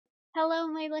Hello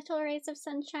my little rays of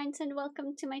sunshine and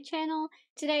welcome to my channel.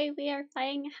 Today we are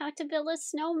playing How to Build a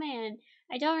Snowman.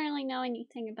 I don't really know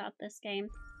anything about this game.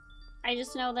 I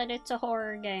just know that it's a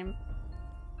horror game.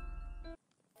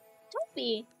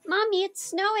 Toby! Mommy, it's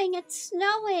snowing! It's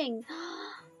snowing!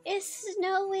 It's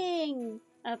snowing!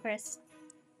 Press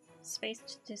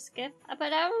space to skip.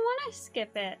 But I don't want to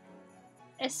skip it.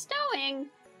 It's snowing!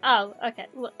 Oh, okay.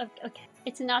 Well, okay.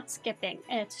 It's not skipping.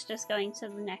 It's just going to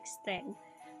the next thing.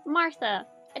 Martha,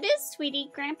 it is, sweetie.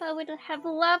 Grandpa would have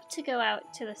loved to go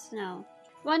out to the snow.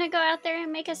 Want to go out there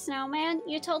and make a snowman?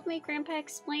 You told me Grandpa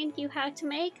explained you how to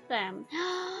make them.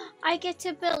 I get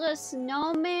to build a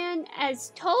snowman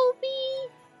as Toby?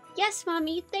 Yes,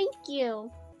 Mommy, thank you.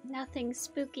 Nothing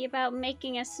spooky about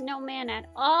making a snowman at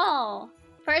all.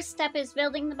 First step is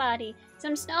building the body.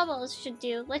 Some snowballs should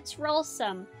do. Let's roll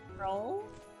some. Roll?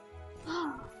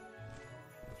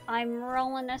 I'm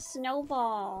rolling a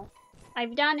snowball.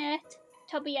 I've done it.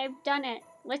 Toby, I've done it.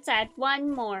 Let's add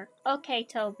one more. Okay,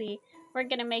 Toby. We're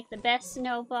gonna make the best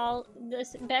snowball, the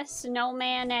best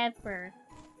snowman ever.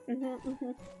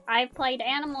 I've played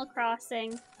Animal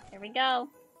Crossing. There we go.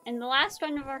 And the last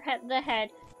one over the head.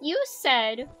 You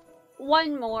said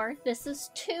one more. This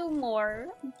is two more,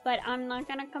 but I'm not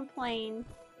gonna complain.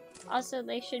 Also,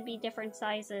 they should be different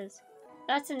sizes.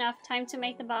 That's enough. Time to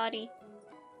make the body.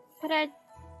 But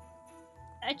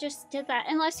I just did that.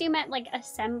 Unless you meant like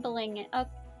assembling it. Oh,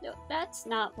 that's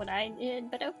not what I did,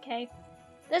 but okay.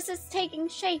 This is taking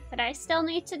shape, but I still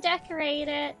need to decorate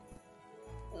it.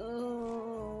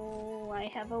 Oh, I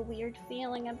have a weird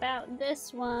feeling about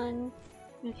this one.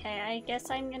 Okay, I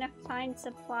guess I'm gonna find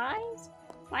supplies.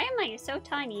 Why am I so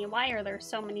tiny? Why are there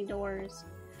so many doors?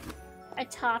 A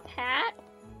top hat?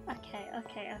 Okay.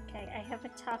 I have a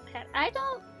top hat. I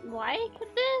don't like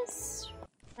this.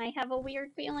 I have a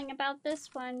weird feeling about this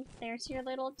one. There's your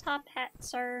little top hat,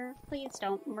 sir. Please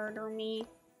don't murder me.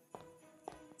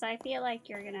 I feel like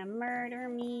you're gonna murder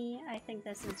me. I think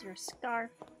this is your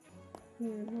scarf.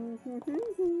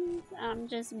 I'm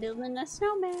just building a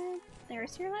snowman.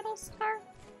 There's your little scarf.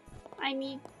 I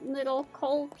need little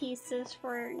coal pieces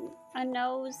for a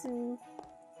nose and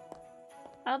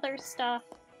other stuff.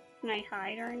 Can I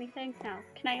hide or anything? No.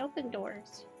 Can I open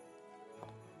doors?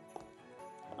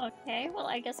 Okay, well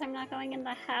I guess I'm not going in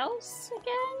the house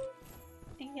again.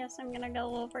 I guess I'm gonna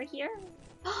go over here.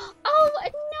 Oh, a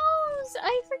nose!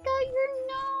 I forgot your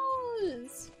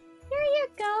nose! Here you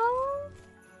go!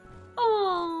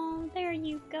 Oh, there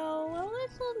you go. A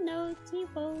little nosy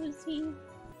wosy.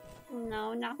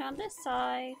 No, not on this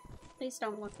side. Please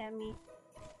don't look at me.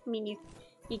 I mean, you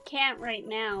can't right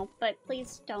now, but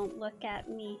please don't look at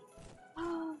me.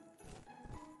 Oh,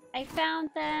 I found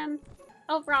them.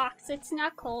 Oh, rocks. It's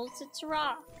not coals, it's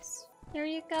rocks. There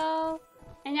you go.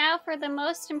 And now for the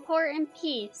most important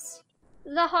piece.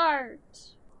 The heart.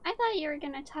 I thought you were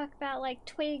gonna talk about like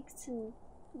twigs and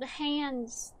the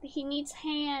hands. He needs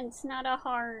hands, not a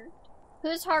heart.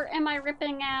 Whose heart am I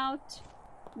ripping out?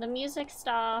 The music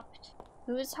stopped.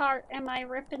 Whose heart am I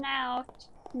ripping out?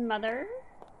 Mother?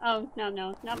 Oh, no,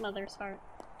 not Mother's heart.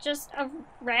 Just a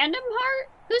random heart?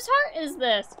 Whose heart is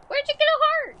this? Where'd you get a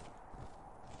heart?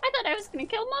 I thought I was gonna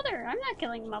kill Mother. I'm not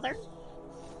killing Mother.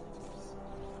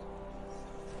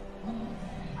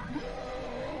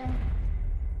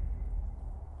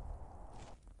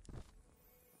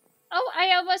 Oh, I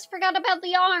almost forgot about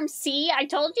the arms. See, I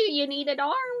told you you needed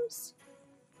arms.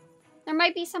 There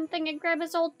might be something in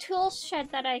Grandma's old tool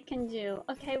shed that I can do.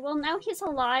 Okay, well now he's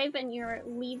alive and you're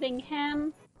leaving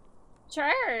him.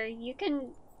 Sure, you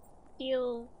can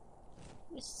steal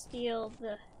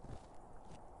the...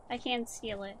 I can't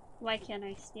steal it. Why can't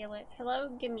I steal it? Hello?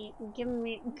 Give me it.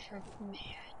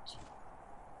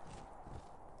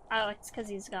 Oh, it's because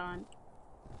he's gone.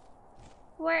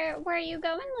 Where are you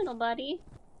going, little buddy?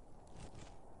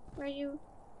 Where are you?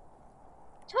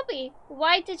 Toby,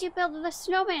 why did you build the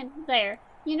snowman there?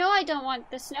 You know I don't want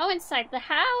the snow inside the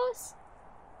house.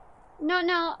 No.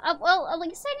 Well, at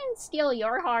least I didn't steal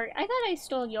your heart. I thought I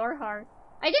stole your heart.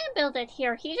 I didn't build it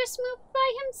here. He just moved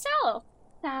by himself.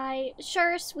 Bye.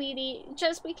 Sure, sweetie.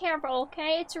 Just be careful,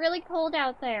 okay? It's really cold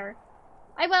out there.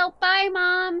 I will. Bye,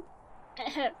 Mom.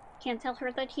 Can't tell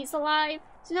her that he's alive.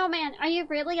 Snowman, are you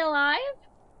really alive?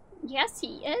 Yes,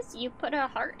 he is. You put a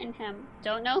heart in him.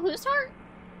 Don't know whose heart?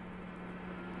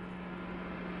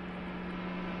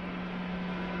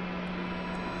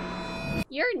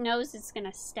 Your nose is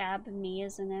gonna stab me,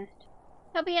 isn't it?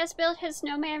 Toby has built his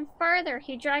snowman further.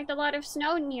 He dragged a lot of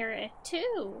snow near it,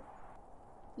 too.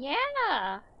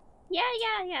 Yeah.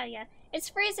 It's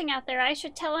freezing out there. I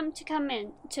should tell him to come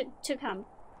in. To come.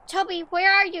 Toby,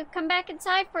 where are you? Come back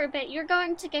inside for a bit. You're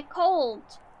going to get cold.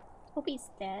 Toby's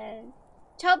dead.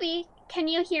 Toby, can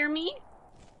you hear me?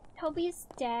 Toby's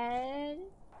dead.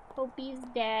 Toby's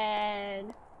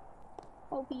dead.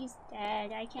 Toby's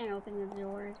dead. I can't open the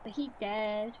doors, but he's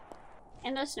dead.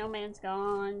 And the snowman's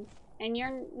gone. And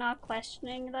you're not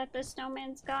questioning that the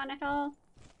snowman's gone at all?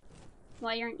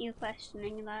 Why aren't you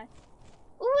questioning that?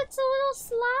 Ooh, it's a little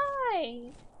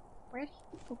slide! Where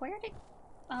did...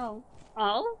 Oh.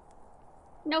 Oh?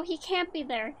 No, he can't be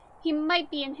there. He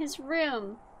might be in his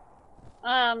room.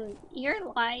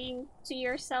 You're lying to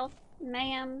yourself,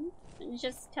 ma'am.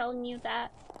 Just telling you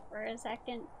that for a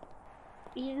second.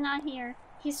 He's not here.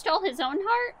 He stole his own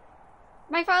heart?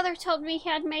 My father told me he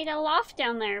had made a loft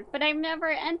down there, but I've never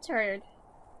entered.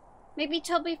 Maybe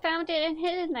Toby found it and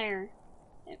hid in there.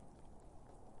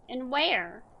 And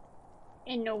where?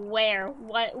 In where?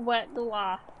 What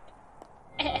loft?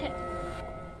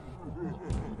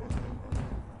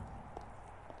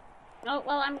 Oh,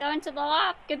 well, I'm going to the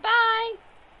loft. Goodbye!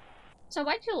 So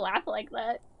why'd you laugh like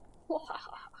that?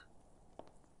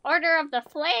 Order of the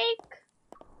Flake?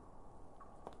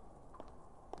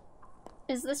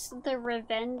 Is this the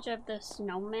revenge of the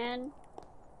snowman?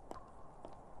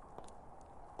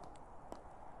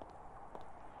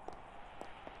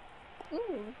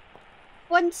 Ooh.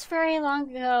 Once very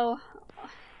long ago...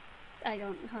 I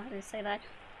don't know how to say that.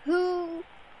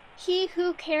 He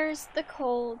who carries the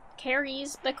cold, he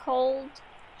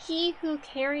who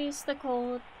carries the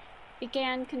cold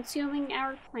began consuming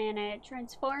our planet,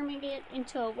 transforming it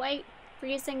into a white,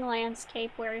 freezing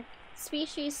landscape where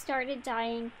species started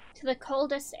dying to the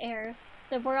coldest air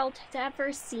the world had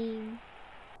ever seen.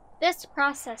 This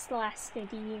process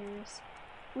lasted years.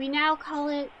 We now call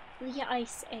it the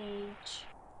Ice Age.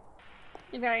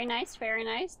 Very nice,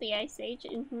 the Ice Age.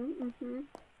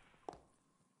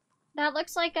 That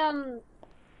looks like,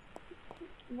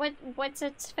 what's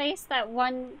its face? That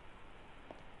one...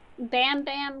 Bam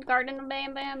Bam? Garden of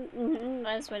Bam Bam?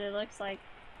 That's what it looks like.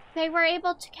 They were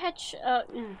able to catch,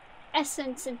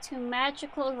 essence into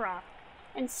magical rock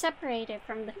and separate it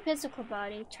from the physical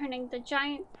body, turning the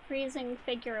giant freezing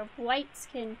figure of white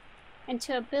skin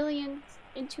into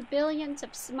billions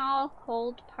of small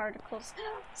cold particles.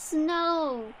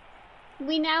 Snow!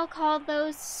 We now call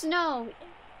those snow,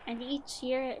 and each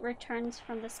year it returns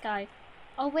from the sky,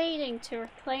 awaiting to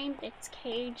reclaim its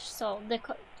caged soul.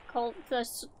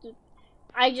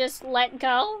 I just let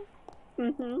go?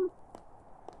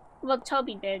 Well,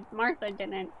 Toby did. Martha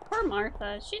didn't. Poor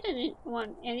Martha. She didn't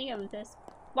want any of this.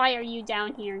 Why are you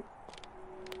down here?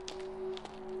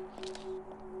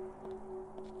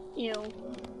 Ew.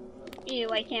 Ew,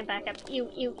 I can't back up. Ew.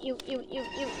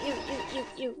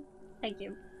 Thank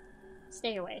you.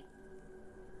 Stay away.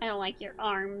 I don't like your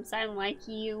arms. I don't like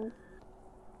you.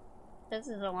 This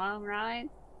is a long ride.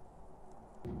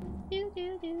 Oh,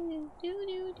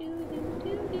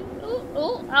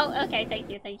 okay, thank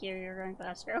you, you're going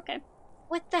faster, okay.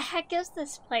 What the heck is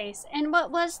this place? And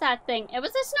what was that thing? It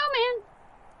was a snowman!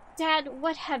 Dad,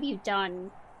 what have you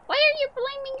done? Why are you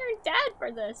blaming your dad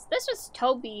for this? This was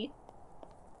Toby.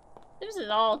 This is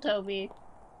all Toby.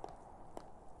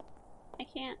 I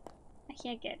can't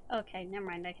get, okay, never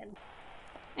mind, I can.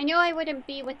 I knew I wouldn't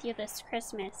be with you this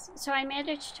Christmas, so I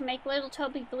managed to make little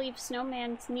Toby believe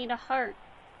snowmans need a heart.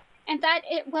 And that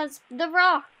it was the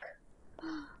rock.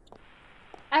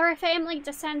 Our family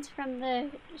descends from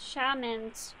the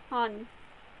shamans on.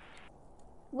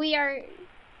 We are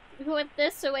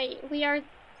the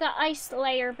ice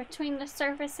layer between the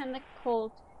surface and the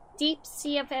cold, deep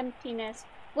sea of emptiness.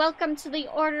 Welcome to the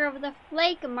Order of the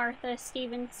Flake, Martha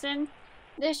Stevenson,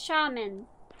 the shaman.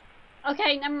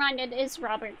 Okay, never mind, it is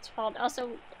Robert's fault.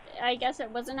 Also, I guess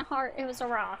it wasn't a heart, it was a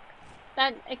rock.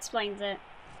 That explains it.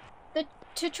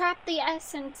 To trap the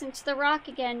essence into the rock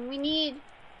again, we need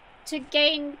to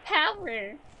gain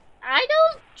power. I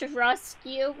don't trust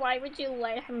you. Why would you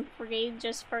let him free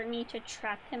just for me to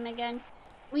trap him again?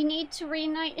 We need to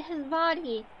reunite his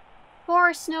body.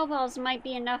 4 snowballs might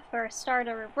be enough for a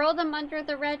starter. Roll them under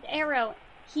the red arrow.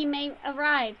 He may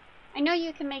arrive. I know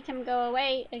you can make him go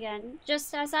away again,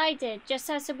 just as I did, just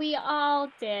as we all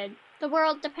did. The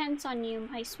world depends on you,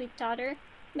 my sweet daughter.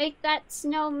 Make that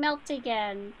snow melt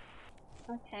again.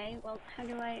 Okay, well, how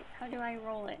do I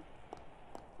roll it?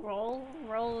 Roll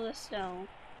the snow.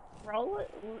 Roll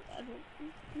it?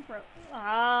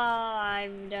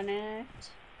 I've done it.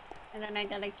 And then I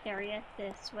gotta carry it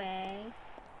this way.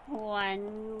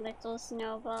 1 little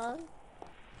snowball.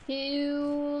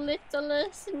 2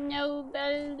 little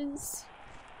snowballs.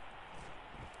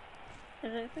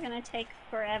 This is gonna take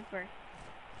forever.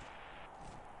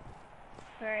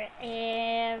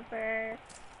 Forever.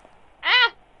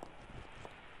 Ah!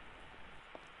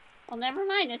 Well, never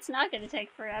mind. It's not gonna take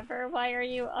forever. Why are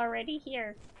you already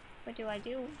here? What do I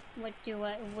do? What do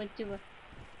I...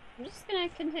 I'm just gonna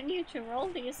continue to roll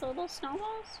these little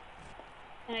snowballs.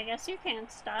 And I guess you can't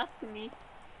stop me.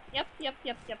 Yep.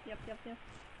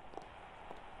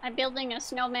 I'm building a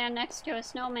snowman next to a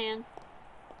snowman.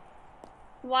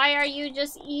 Why are you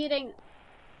just eating?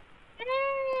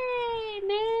 Hey,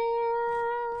 man!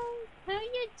 How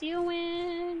you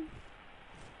doing?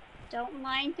 Don't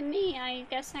mind me. I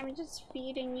guess I'm just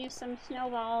feeding you some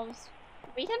snowballs.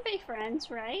 We can be friends,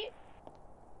 right?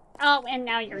 Oh, and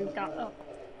now you're gone. Oh.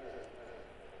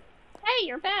 Hey,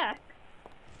 you're back.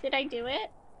 Did I do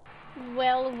it?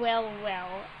 Well.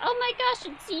 Oh my gosh,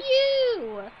 it's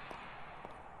you!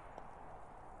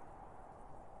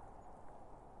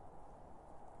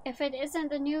 If it isn't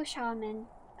the new shaman.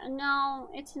 No,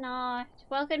 it's not.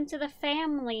 Welcome to the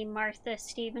family, Martha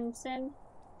Stevenson.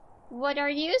 What are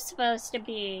you supposed to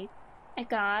be? A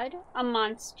god? A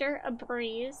monster? A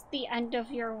breeze? The end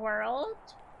of your world?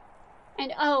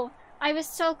 And oh, I was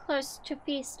so close to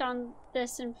feast on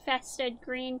this infested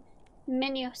green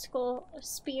minuscule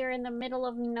spear in the middle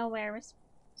of nowhere.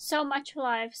 So much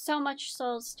life, so much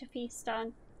souls to feast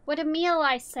on. What a meal,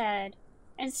 I said.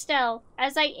 And still,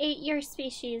 as I ate your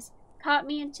species, caught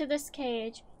me into this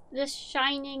cage, this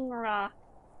shining rock.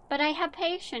 But I have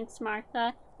patience,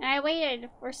 Martha, and I waited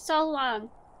for so long,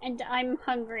 and I'm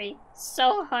hungry,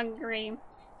 so hungry.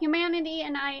 Humanity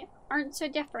and I aren't so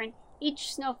different.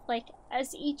 Each snowflake,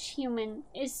 as each human,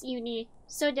 is unique,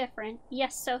 so different,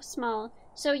 yes, so small,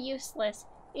 so useless,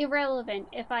 irrelevant,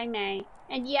 if I may.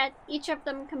 And yet, each of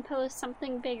them compose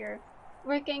something bigger,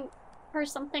 working for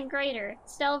something greater,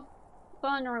 still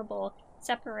vulnerable,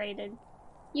 separated.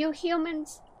 You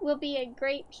humans will be a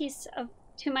great piece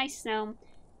to my snow,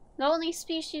 the only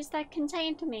species that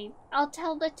contained me. I'll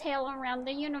tell the tale around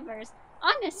the universe.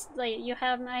 Honestly, you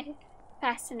have my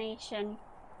fascination.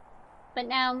 But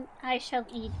now I shall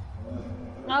eat.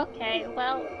 Okay,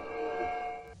 well.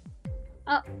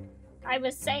 Oh, I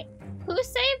was who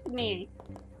saved me?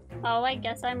 Oh, I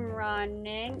guess I'm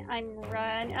running.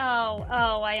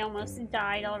 Oh, I almost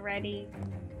died already.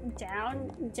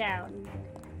 Down.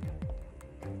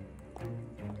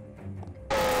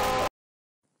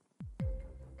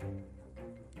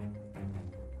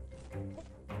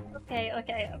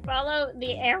 Okay. Follow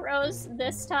the arrows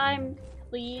this time,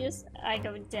 please. I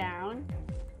go down.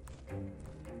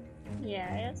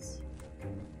 Yes.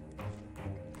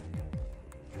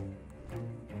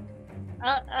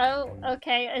 Oh,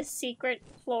 okay, a secret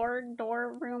floor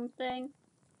door room thing.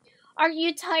 Are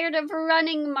you tired of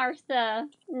running, Martha?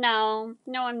 No,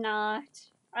 I'm not.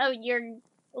 Oh, you're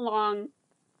long.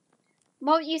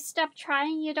 Won't you stop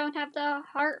trying? You don't have the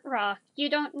heart rock. You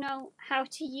don't know how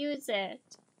to use it.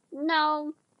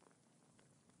 No.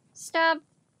 Stop.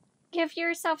 Give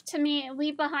yourself to me.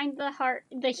 Leave behind the heart,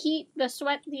 the heat, the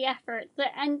sweat, the effort, the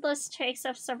endless chase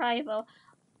of survival.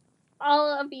 All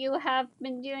of you have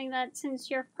been doing that since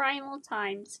your primal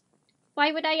times.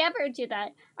 Why would I ever do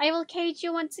that? I will cage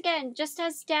you once again, just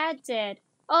as Dad did.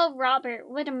 Oh, Robert,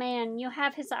 what a man. You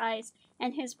have his eyes,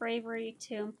 and his bravery,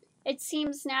 too. It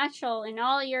seems natural in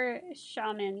all your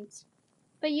shamans.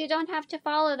 But you don't have to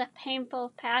follow the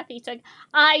painful path he took.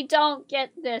 I don't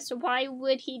get this. Why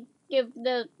would he give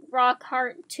the rock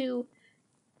heart to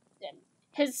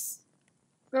his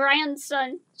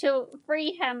grandson to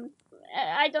free him?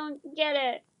 I don't get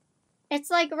it. It's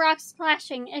like rocks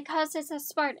clashing. It causes a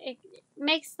spark. It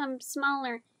makes them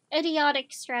smaller.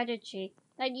 Idiotic strategy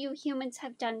that you humans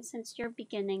have done since your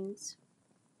beginnings.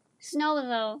 Snow,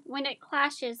 though, when it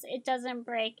clashes, it doesn't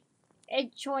break.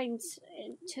 It joins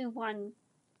to one.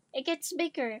 It gets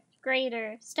bigger,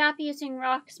 greater. Stop using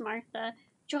rocks, Martha.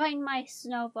 Join my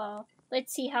snowball.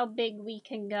 Let's see how big we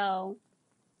can go.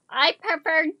 I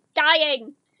prefer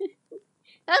dying.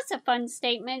 That's a fun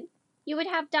statement. You would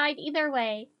have died either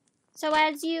way. So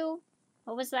as you...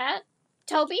 What was that?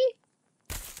 Toby?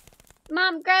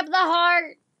 Mom, grab the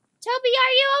heart. Toby,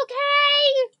 are you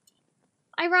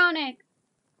okay? Ironic.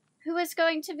 Who is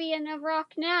going to be in a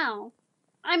rock now?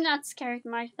 I'm not scared,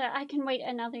 Martha. I can wait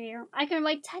another year. I can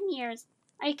wait 10 years.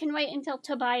 I can wait until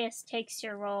Tobias takes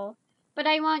your role. But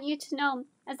I want you to know,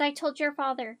 as I told your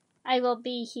father, I will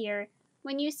be here.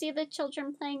 When you see the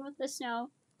children playing with the snow,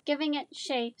 giving it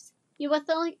shapes, you will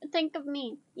think of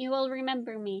me. You will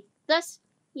remember me. Thus,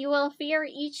 you will fear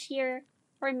each year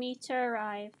for me to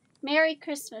arrive. Merry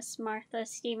Christmas, Martha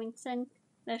Stevenson,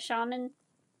 the shaman.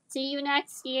 See you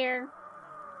next year.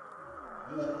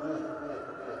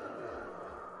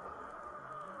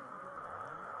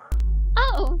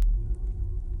 Oh!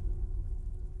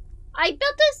 I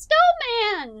built a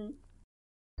snowman!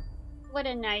 What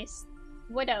a nice...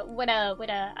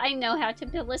 I know how to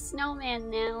build a snowman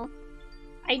now.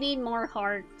 I need more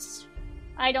hearts.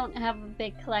 I don't have a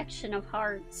big collection of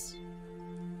hearts.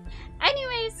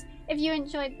 Anyways, if you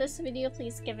enjoyed this video,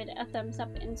 please give it a thumbs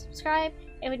up and subscribe.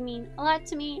 It would mean a lot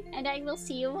to me, and I will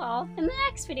see you all in the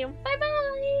next video. Bye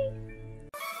bye!